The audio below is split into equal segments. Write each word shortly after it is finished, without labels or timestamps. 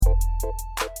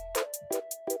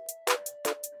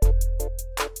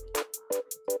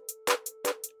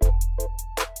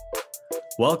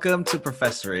Welcome to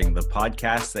Professoring, the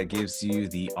podcast that gives you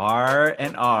the R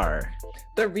and R.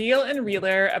 The real and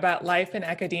realer about life in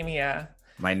academia.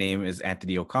 My name is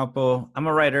Anthony Ocampo. I'm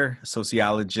a writer,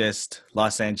 sociologist,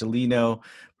 Los Angelino,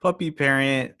 puppy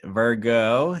parent,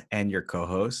 Virgo, and your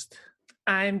co-host.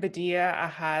 I'm Badia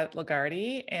Ahad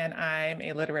Lagarde, and I'm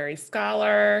a literary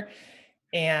scholar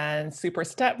and super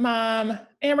stepmom,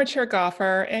 amateur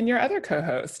golfer, and your other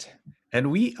co-host. And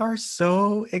we are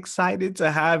so excited to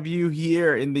have you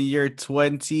here in the year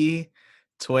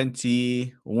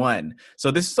 2021.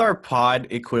 So this is our pod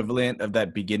equivalent of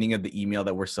that beginning of the email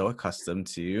that we're so accustomed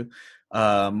to.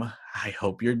 I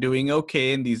hope you're doing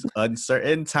okay in these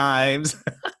uncertain times.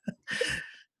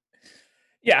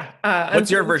 Yeah.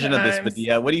 What's your version of this,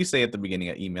 Badia? What do you say at the beginning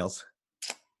of emails?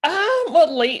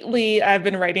 Well, lately I've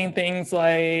been writing things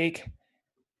like,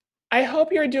 I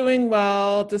hope you're doing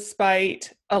well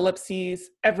despite ellipses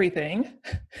everything.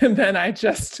 And then I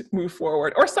just move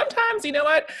forward. Or sometimes, you know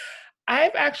what?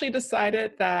 I've actually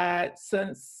decided that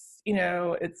since,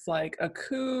 it's like a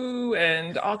coup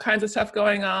and all kinds of stuff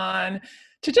going on,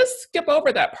 to just skip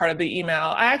over that part of the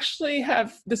email. I actually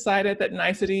have decided that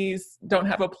niceties don't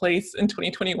have a place in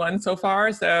 2021 so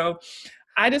far. So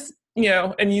I just,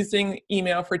 am using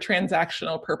email for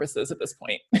transactional purposes at this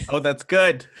point. Oh, that's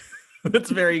good. That's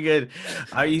very good.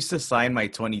 I used to sign my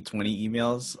 2020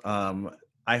 emails.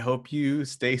 I hope you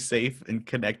stay safe and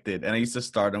connected. And I used to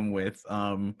start them with,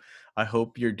 I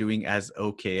hope you're doing as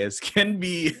okay as can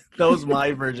be. That was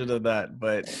my version of that.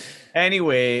 But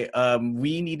anyway,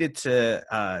 we needed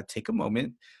to take a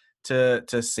moment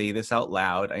to say this out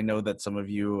loud. I know that some of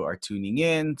you are tuning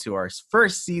in to our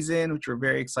first season, which we're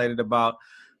very excited about.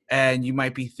 And you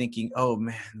might be thinking, oh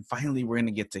man, finally we're going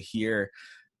to get to hear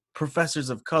professors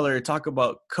of color talk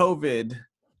about COVID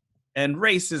and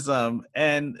racism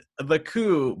and the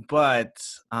coup. But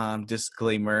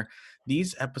disclaimer,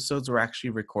 these episodes were actually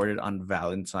recorded on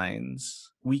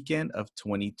Valentine's weekend of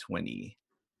 2020.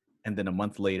 And then a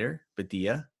month later,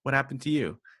 Badia, what happened to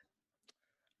you?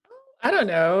 I don't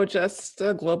know, just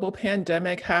a global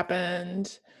pandemic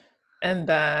happened. And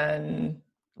then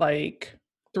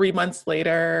 3 months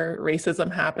later, racism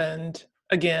happened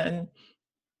again.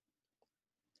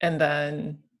 And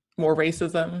then more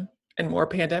racism and more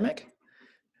pandemic.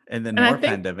 And then more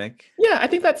pandemic. Yeah, I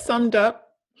think that summed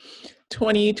up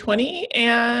 2020.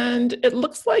 And it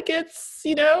looks like it's,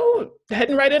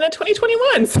 heading right into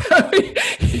 2021. So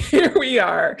here we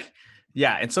are.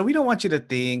 Yeah. And so we don't want you to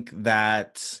think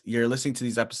that you're listening to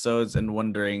these episodes and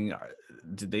wondering,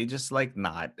 did they just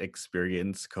not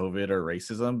experience COVID or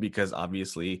racism? Because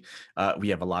obviously we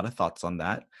have a lot of thoughts on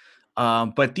that.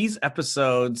 But these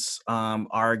episodes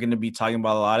are going to be talking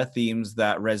about a lot of themes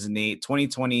that resonate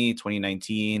 2020,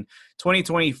 2019,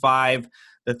 2025.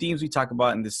 The themes we talk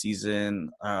about in this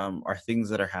season are things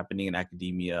that are happening in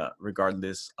academia,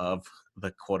 regardless of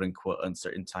the quote unquote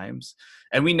uncertain times.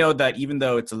 And we know that even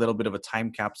though it's a little bit of a time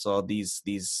capsule,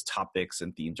 these topics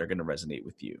and themes are going to resonate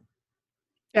with you.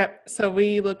 Yep. So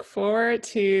we look forward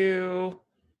to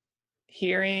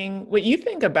hearing what you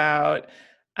think about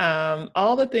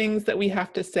all the things that we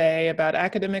have to say about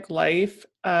academic life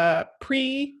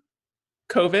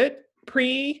pre-COVID,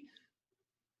 pre-2020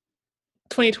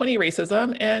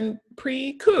 racism, and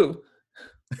pre-coup.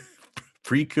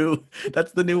 Pre-coup.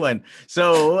 That's the new one.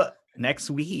 So next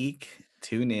week,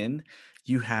 tune in.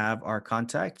 You have our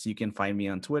contacts. You can find me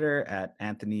on Twitter at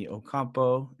Anthony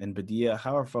Ocampo. And Badia,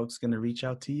 how are folks going to reach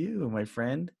out to you, my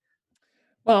friend?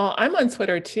 Well, I'm on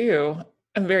Twitter too.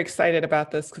 I'm very excited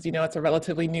about this because, it's a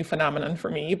relatively new phenomenon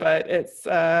for me, but it's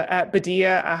at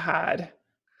Badia Ahad.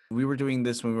 We were doing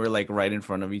this when we were right in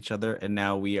front of each other, and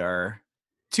now we are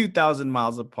 2,000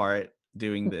 miles apart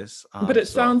doing this. But it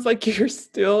sounds like you're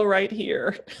still right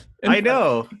here. I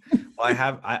know. Well, I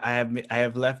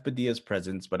have left Badia's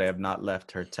presence, but I have not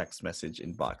left her text message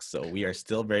inbox. So we are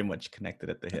still very much connected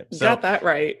at the hip. So, got that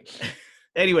right.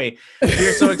 Anyway,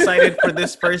 we're so excited for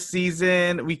this first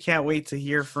season. We can't wait to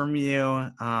hear from you.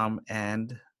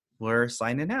 And we're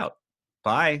signing out.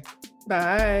 Bye.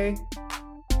 Bye.